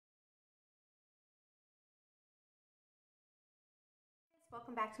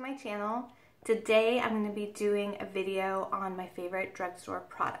Welcome back to my channel. Today I'm going to be doing a video on my favorite drugstore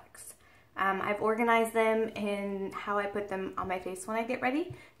products. I've organized them in how I put them on my face when I get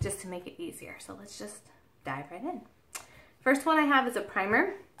ready, just to make it easier. So let's just dive right in. First one I have is a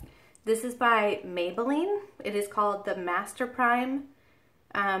primer. This is by Maybelline. It is called the Master Prime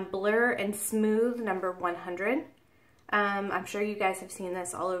Blur and Smooth number 100. I'm sure you guys have seen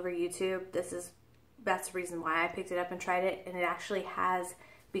this all over YouTube. That's the reason why I picked it up and tried it, and it actually has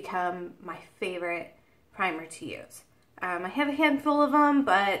become my favorite primer to use. I have a handful of them,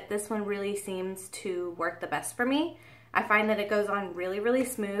 but this one really seems to work the best for me. I find that it goes on really, really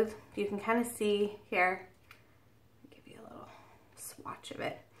smooth. You can kind of see here. I'll give you a little swatch of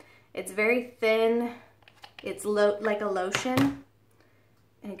it. It's very thin. It's like a lotion,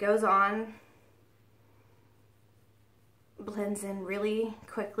 and it goes on, blends in really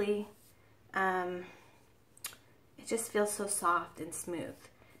quickly. It just feels so soft and smooth.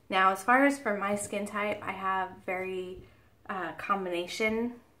 Now, as far as for my skin type, I have very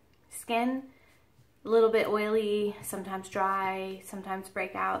combination skin, a little bit oily, sometimes dry, sometimes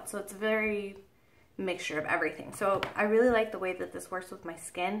breakout, so it's a very mixture of everything. So I really like the way that this works with my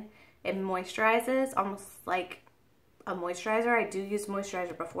skin. It moisturizes almost like a moisturizer. I do use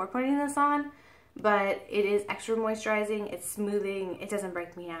moisturizer before putting this on, but it is extra moisturizing, it's smoothing, it doesn't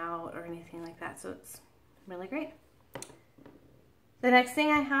break me out or anything like that, so it's really great. The next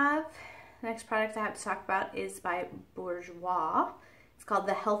product I have to talk about is by Bourjois. It's called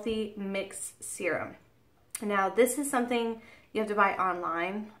the Healthy Mix Serum. Now this is something you have to buy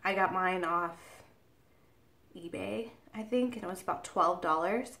online. I got mine off eBay, I think, and it was about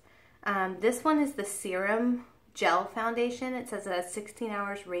 $12. This one is the Serum Gel Foundation. It says it has 16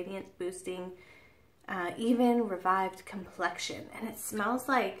 hours radiance boosting even revived complexion, and it smells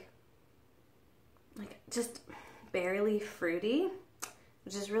like just barely fruity,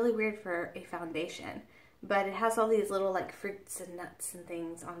 which is really weird for a foundation, but it has all these little like fruits and nuts and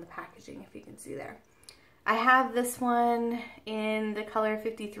things on the packaging, if you can see there. I have this one in the color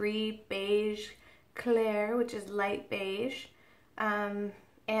 53 Beige Clair, which is light beige, and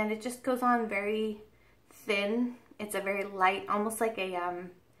it just goes on very thin. It's a very light, almost like a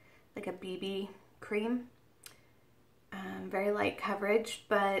BB cream. Very light coverage,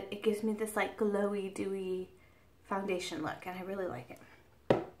 but it gives me this like glowy, dewy foundation look, and I really like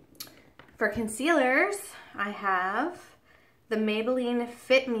it. For concealers, I have the Maybelline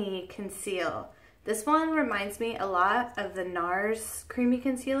Fit Me Conceal. This one reminds me a lot of the NARS Creamy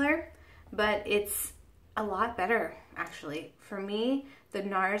Concealer, but it's a lot better, actually. For me, the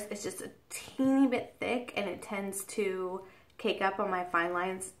NARS is just a teeny bit thick, and it tends to cake up on my fine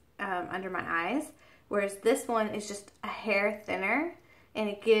lines under my eyes, whereas this one is just a hair thinner, and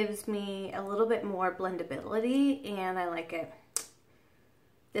it gives me a little bit more blendability, and I like it.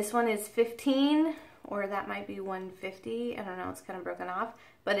 This one is $15, or that might be $150. I don't know, it's kind of broken off,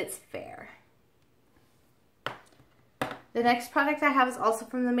 but it's fair. The next product I have is also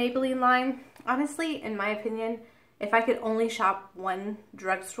from the Maybelline line. Honestly, in my opinion, if I could only shop one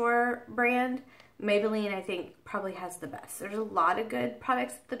drugstore brand, Maybelline, I think, probably has the best. There's a lot of good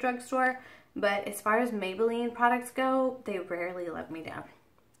products at the drugstore, but as far as Maybelline products go, they rarely let me down.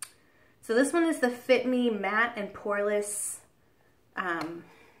 So this one is the Fit Me Matte and Poreless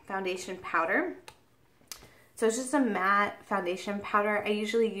Foundation Powder. So it's just a matte foundation powder. I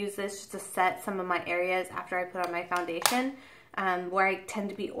usually use this just to set some of my areas after I put on my foundation, where I tend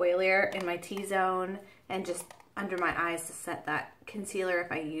to be oilier in my T-zone and just under my eyes to set that concealer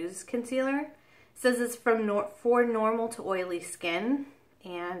if I use concealer. It says it's for normal to oily skin,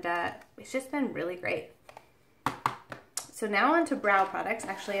 and it's just been really great. So now on to brow products.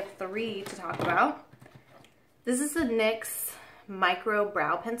 Actually, I have 3 to talk about. This is the NYX Micro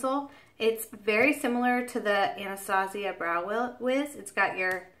Brow Pencil. It's very similar to the Anastasia Brow Wiz. It's got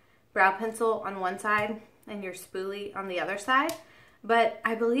your brow pencil on one side and your spoolie on the other side, but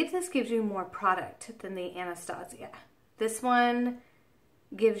I believe this gives you more product than the Anastasia. This one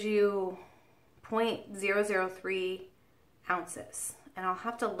gives you 0.003 ounces, and I'll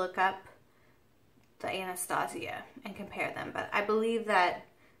have to look up the Anastasia and compare them, but I believe that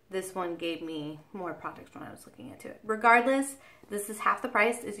this one gave me more product when I was looking into it. Regardless, this is half the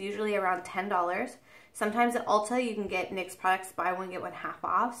price. It's usually around $10. Sometimes at Ulta you can get NYX products buy one get one half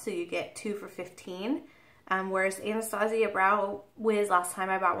off, so you get 2 for $15. Whereas Anastasia Brow Wiz, last time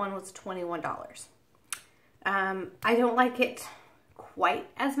I bought one, was $21. I don't like it quite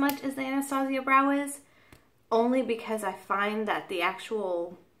as much as the Anastasia Brow Wiz, only because I find that the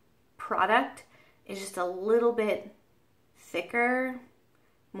actual product is just a little bit thicker,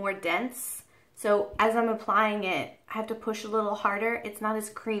 more dense. So as I'm applying it, I have to push a little harder. It's not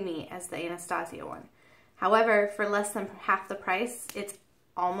as creamy as the Anastasia one. However, for less than half the price, it's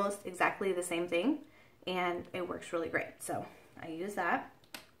almost exactly the same thing, and it works really great. So I use that.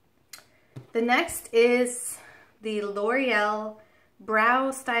 The next is the L'Oreal Brow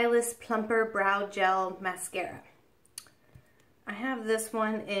Stylist Plumper Brow Gel Mascara. I have this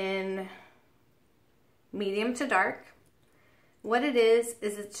one in medium to dark. What it is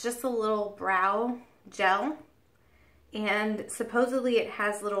it's just a little brow gel, and supposedly it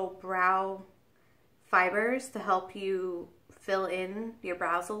has little brow fibers to help you fill in your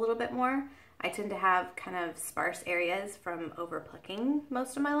brows a little bit more. I tend to have kind of sparse areas from over plucking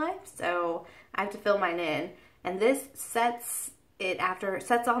most of my life, so I have to fill mine in. And this sets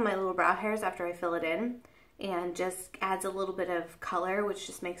all my little brow hairs after I fill it in, and just adds a little bit of color, which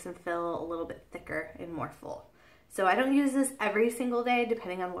just makes them feel a little bit thicker and more full. So I don't use this every single day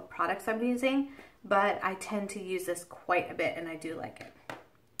depending on what products I'm using, but I tend to use this quite a bit and I do like it.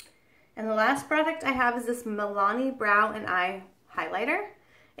 And the last product I have is this Milani Brow and Eye Highlighter.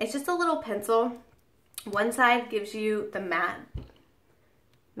 It's just a little pencil. One side gives you the matte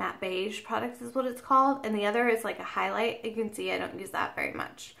beige product is what it's called, and the other is like a highlight. You can see I don't use that very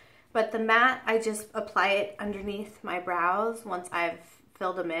much. But the matte, I just apply it underneath my brows once I've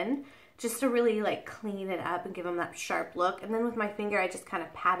filled them in, just to really like clean it up and give them that sharp look. And then with my finger, I just kind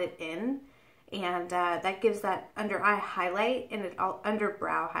of pat it in, and that gives that under eye highlight, and under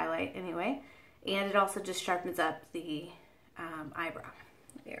brow highlight anyway. And it also just sharpens up the eyebrow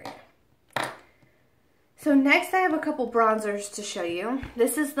area. So next I have a couple bronzers to show you.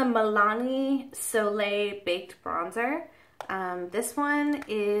 This is the Milani Soleil Baked Bronzer. This one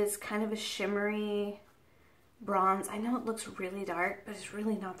is kind of a shimmery bronze. I know it looks really dark, but it's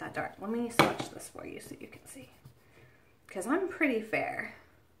really not that dark. Let me swatch this for you so you can see, because I'm pretty fair.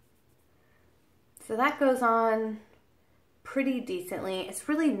 So that goes on pretty decently. It's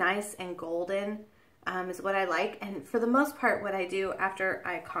really nice and golden, is what I like. And for the most part, what I do after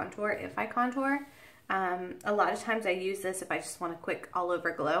I contour, if I contour, a lot of times I use this if I just want a quick all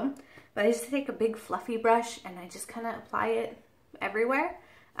over glow. But I just take a big fluffy brush and I just kind of apply it everywhere.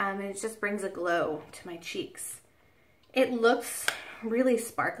 And it just brings a glow to my cheeks. It looks really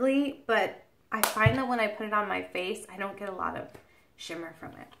sparkly, but I find that when I put it on my face, I don't get a lot of shimmer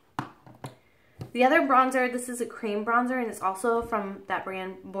from it. The other bronzer, this is a cream bronzer, and it's also from that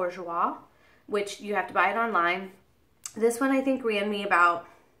brand Bourjois, which you have to buy it online. This one I think ran me about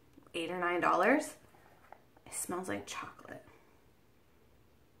 $8 or $9. It smells like chocolate.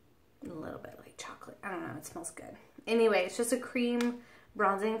 A little bit like chocolate. I don't know, it smells good. Anyway, it's just a cream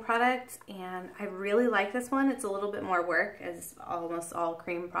bronzing product, and I really like this one. It's a little bit more work, as almost all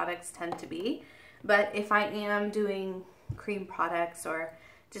cream products tend to be. But if I am doing cream products or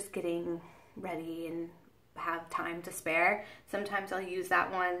just getting ready and have time to spare, sometimes I'll use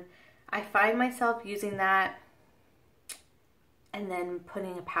that one. I find myself using that and then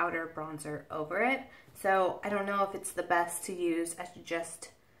putting a powder bronzer over it. So I don't know if it's the best to use as just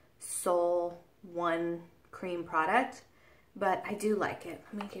sole one cream product, but I do like it.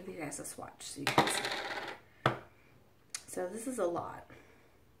 Let me give you guys a swatch so you can see. So this is a lot.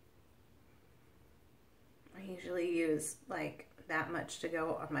 I usually use like that much to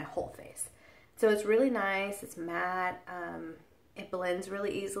go on my whole face. So it's really nice, it's matte, it blends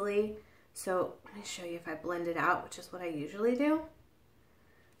really easily. So let me show you if I blend it out, which is what I usually do.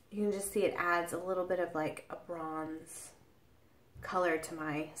 You can just see it adds a little bit of like a bronze color to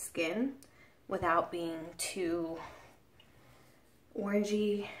my skin without being too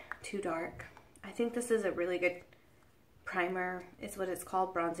orangey, too dark. I think this is a really good primer. It's what it's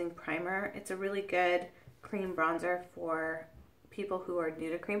called, bronzing primer. It's a really good cream bronzer for people who are new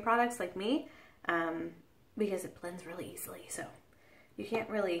to cream products like me, because it blends really easily. So you can't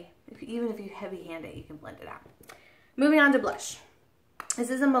really, even if you heavy hand it, you can blend it out. Moving on to blush. This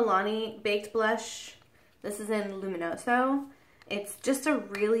is a Milani Baked Blush. This is in Luminoso. It's just a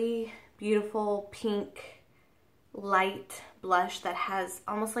really beautiful pink light blush that has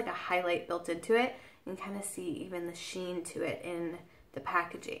almost like a highlight built into it. You can kind of see even the sheen to it in the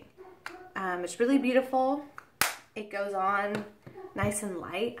packaging. It's really beautiful. It goes on nice and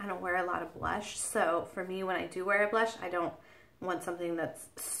light. I don't wear a lot of blush, so for me, when I do wear a blush, I don't want something that's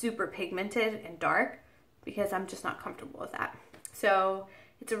super pigmented and dark because I'm just not comfortable with that. So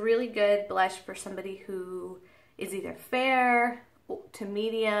it's a really good blush for somebody who is either fair to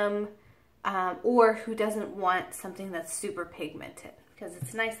medium, or who doesn't want something that's super pigmented, because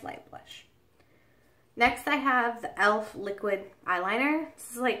it's a nice light blush. Next I have the e.l.f. liquid eyeliner.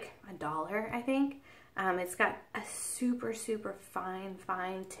 This is like $1, I think. It's got a super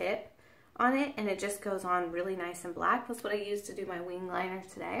fine tip on it, and it just goes on really nice and black. That's what I used to do my wing liner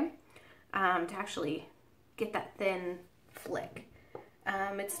today, to actually get that thin flick.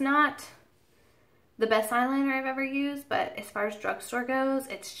 It's not the best eyeliner I've ever used, but as far as drugstore goes,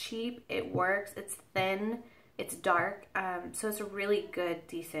 it's cheap, it works, it's thin, it's dark, so it's a really good,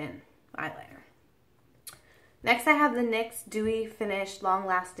 decent eyeliner. Next, I have the NYX Dewy Finish Long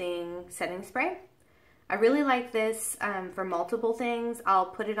Lasting Setting Spray. I really like this for multiple things. I'll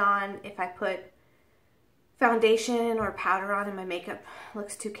put it on if I put foundation or powder on and my makeup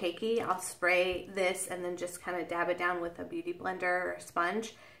looks too cakey. I'll spray this and then just kind of dab it down with a beauty blender or a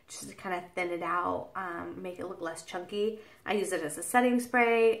sponge just to kind of thin it out, make it look less chunky. I use it as a setting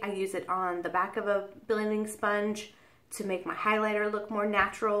spray. I use it on the back of a blending sponge to make my highlighter look more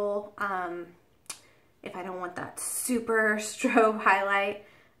natural. If I don't want that super strobe highlight.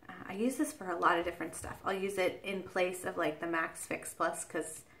 I use this for a lot of different stuff. I'll use it in place of like the MAC Fix Plus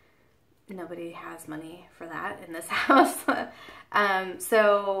because nobody has money for that in this house.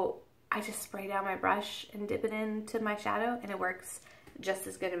 So I just spray down my brush and dip it into my shadow and it works just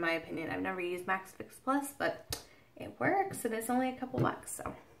as good in my opinion. I've never used MAC Fix Plus, but it works and it's only a couple bucks.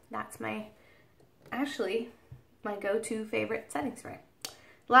 So that's actually my go-to favorite setting spray.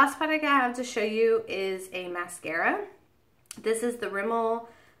 The last product I have to show you is a mascara. This is the Rimmel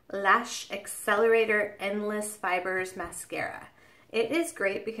Lash Accelerator Endless Fibers Mascara. It is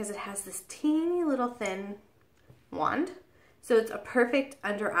great because it has this teeny little thin wand. So it's a perfect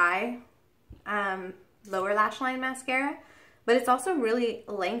under eye lower lash line mascara, but it's also really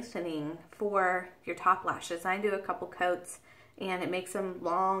lengthening for your top lashes. I do a couple coats and it makes them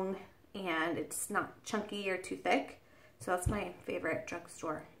long and it's not chunky or too thick. So that's my favorite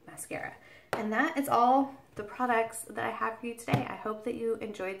drugstore mascara. And that is all the products that I have for you today. I hope that you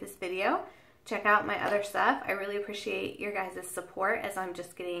enjoyed this video. Check out my other stuff. I really appreciate your guys' support as I'm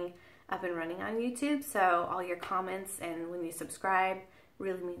just getting up and running on YouTube. So all your comments and when you subscribe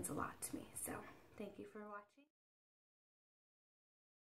really means a lot to me. So thank you for watching.